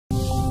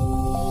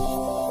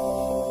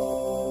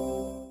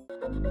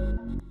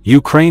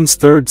Ukraine's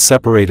 3rd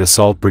Separate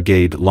Assault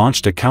Brigade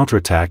launched a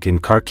counterattack in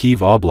Kharkiv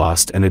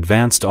Oblast and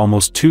advanced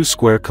almost 2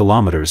 square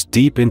kilometers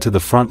deep into the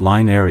front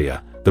line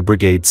area, the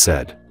brigade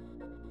said.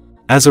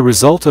 As a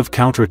result of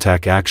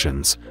counterattack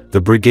actions,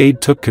 the brigade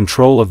took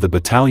control of the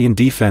battalion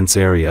defense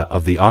area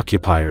of the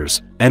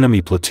occupiers,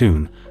 enemy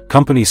platoon,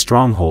 company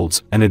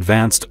strongholds and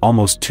advanced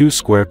almost 2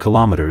 square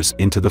kilometers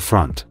into the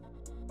front.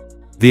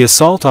 The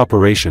assault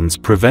operations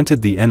prevented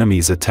the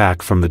enemy's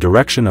attack from the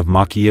direction of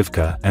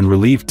Makiivka and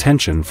relieved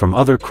tension from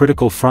other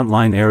critical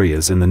frontline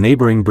areas in the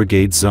neighboring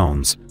brigade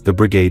zones, the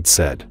brigade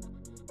said.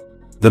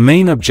 The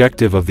main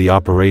objective of the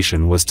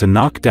operation was to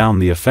knock down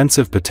the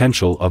offensive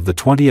potential of the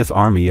 20th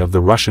Army of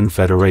the Russian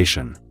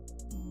Federation.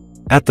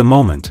 At the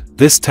moment,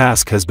 this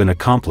task has been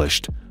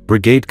accomplished,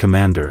 Brigade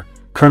Commander,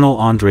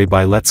 Colonel Andrey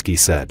Biletsky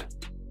said.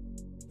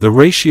 The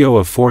ratio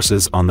of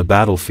forces on the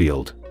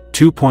battlefield,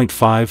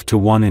 2.5 to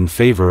 1 in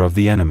favor of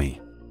the enemy,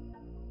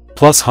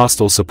 plus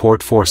hostile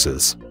support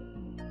forces.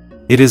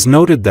 It is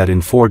noted that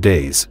in 4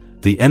 days,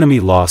 the enemy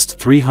lost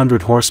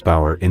 300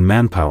 horsepower in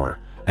manpower,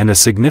 and a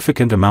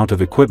significant amount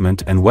of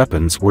equipment and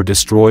weapons were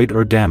destroyed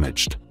or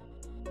damaged.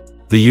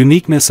 The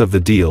uniqueness of the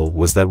deal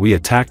was that we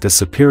attacked a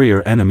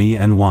superior enemy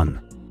and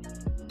won.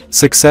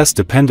 Success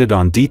depended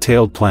on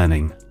detailed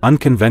planning,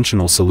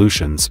 unconventional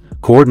solutions,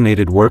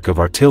 coordinated work of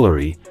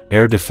artillery,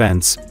 air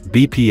defense,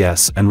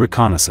 BPS and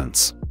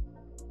reconnaissance.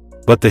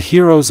 But the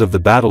heroes of the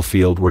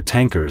battlefield were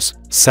tankers,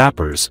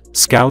 sappers,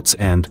 scouts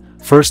and,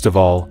 first of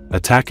all,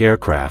 attack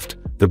aircraft,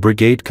 the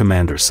brigade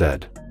commander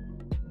said.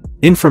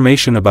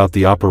 Information about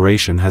the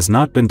operation has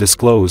not been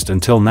disclosed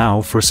until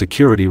now for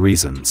security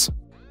reasons.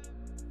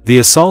 The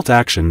assault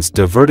actions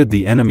diverted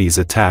the enemy's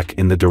attack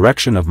in the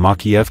direction of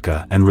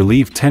Makeyevka and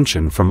relieved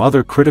tension from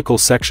other critical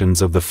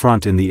sections of the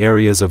front in the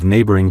areas of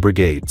neighboring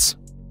brigades.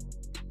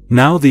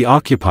 Now the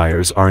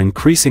occupiers are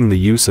increasing the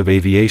use of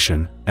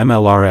aviation,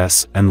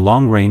 MLRS and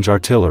long-range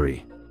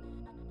artillery.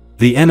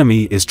 The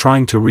enemy is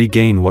trying to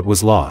regain what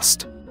was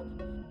lost.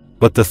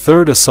 But the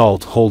 3rd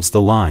assault holds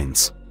the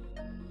lines.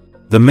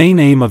 The main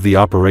aim of the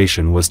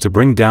operation was to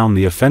bring down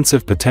the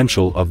offensive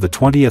potential of the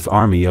 20th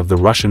Army of the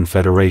Russian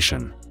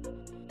Federation.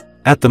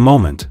 At the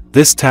moment,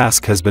 this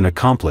task has been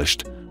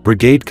accomplished,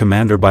 Brigade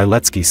Commander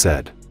Biletsky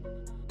said.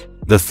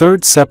 The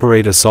 3rd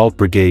Separate Assault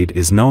Brigade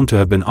is known to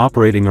have been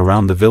operating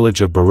around the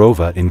village of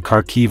Borova in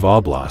Kharkiv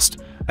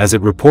Oblast, as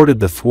it reported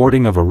the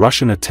thwarting of a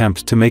Russian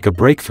attempt to make a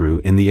breakthrough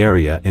in the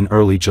area in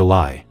early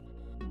July.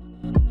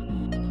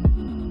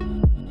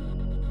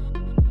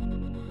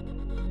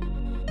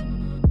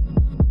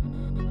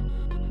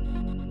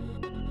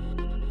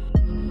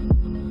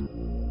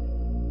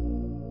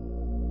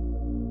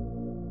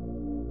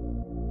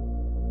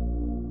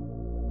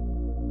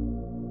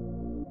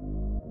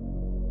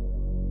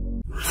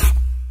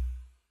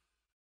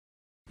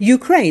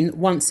 Ukraine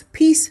wants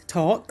peace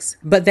talks,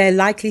 but their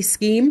likely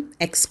scheme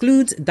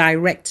excludes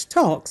direct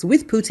talks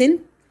with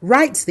Putin,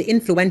 writes the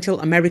influential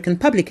American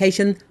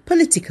publication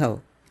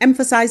Politico,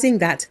 emphasizing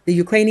that the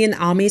Ukrainian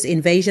army's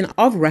invasion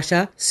of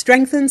Russia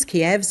strengthens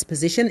Kiev's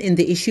position in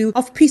the issue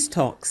of peace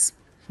talks.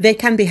 They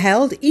can be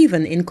held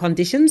even in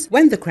conditions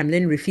when the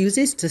Kremlin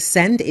refuses to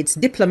send its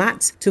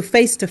diplomats to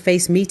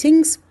face-to-face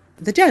meetings,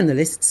 the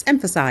journalists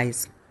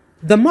emphasize.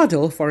 The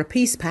model for a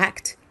peace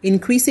pact,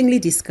 increasingly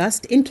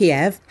discussed in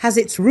Kiev, has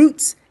its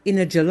roots in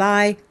a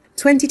July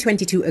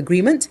 2022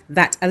 agreement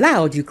that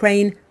allowed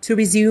Ukraine to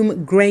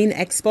resume grain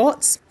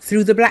exports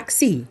through the Black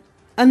Sea.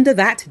 Under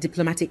that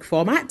diplomatic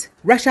format,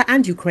 Russia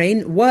and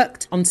Ukraine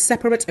worked on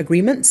separate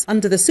agreements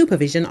under the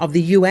supervision of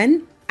the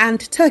UN and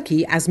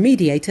Turkey as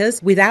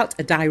mediators without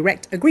a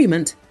direct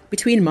agreement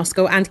between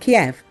Moscow and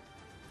Kiev.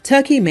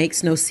 Turkey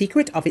makes no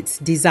secret of its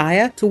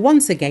desire to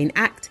once again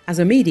act as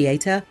a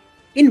mediator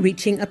in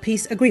reaching a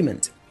peace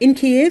agreement. In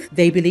Kyiv,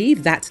 they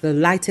believe that the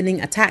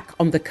lightning attack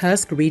on the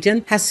Kursk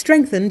region has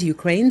strengthened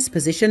Ukraine's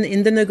position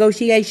in the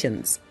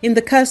negotiations. In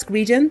the Kursk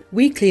region,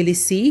 we clearly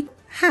see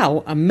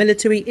how a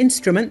military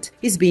instrument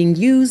is being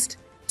used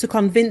to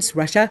convince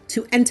Russia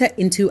to enter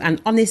into an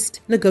honest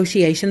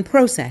negotiation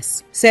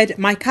process, said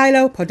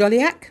Mikhailo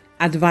Podolyak,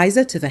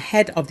 advisor to the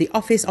head of the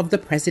Office of the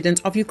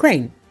President of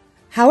Ukraine.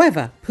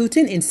 However,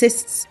 Putin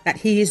insists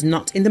that he is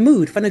not in the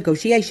mood for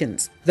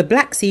negotiations. The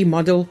Black Sea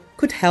model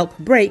could help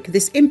break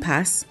this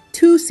impasse,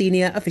 two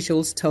senior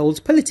officials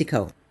told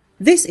Politico.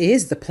 This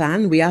is the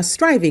plan we are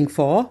striving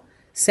for,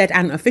 said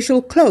an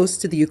official close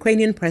to the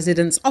Ukrainian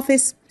president's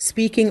office,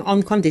 speaking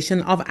on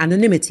condition of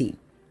anonymity.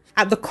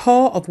 At the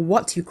core of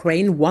what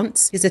Ukraine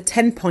wants is a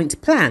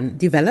 10-point plan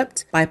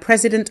developed by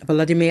President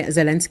Volodymyr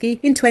Zelenski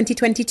in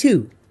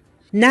 2022.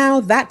 Now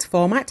that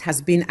format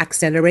has been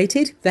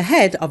accelerated, the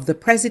head of the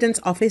President's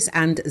office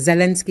and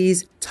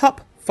Zelensky's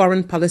top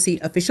foreign policy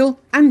official,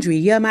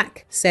 Andrey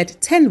Biletsky, said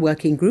 10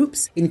 working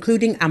groups,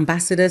 including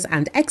ambassadors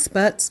and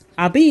experts,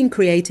 are being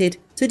created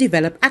to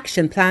develop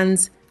action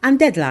plans and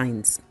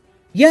deadlines.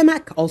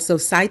 Biletsky also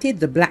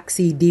cited the Black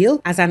Sea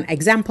deal as an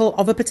example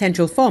of a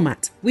potential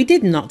format. We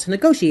did not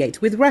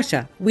negotiate with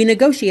Russia. We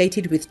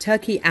negotiated with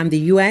Turkey and the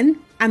UN,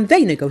 and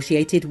they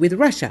negotiated with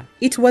Russia.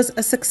 It was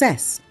a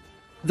success.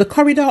 The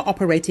corridor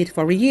operated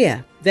for a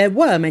year. There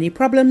were many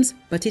problems,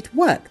 but it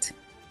worked.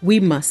 We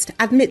must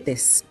admit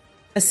this.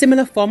 A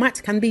similar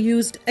format can be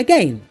used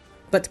again,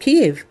 but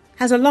Kyiv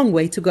has a long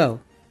way to go.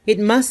 It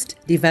must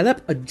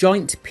develop a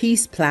joint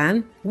peace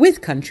plan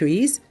with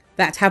countries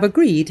that have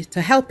agreed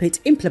to help it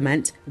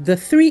implement the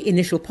 3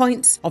 initial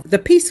points of the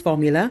peace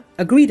formula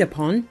agreed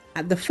upon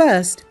at the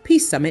first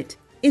peace summit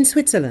in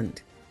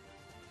Switzerland.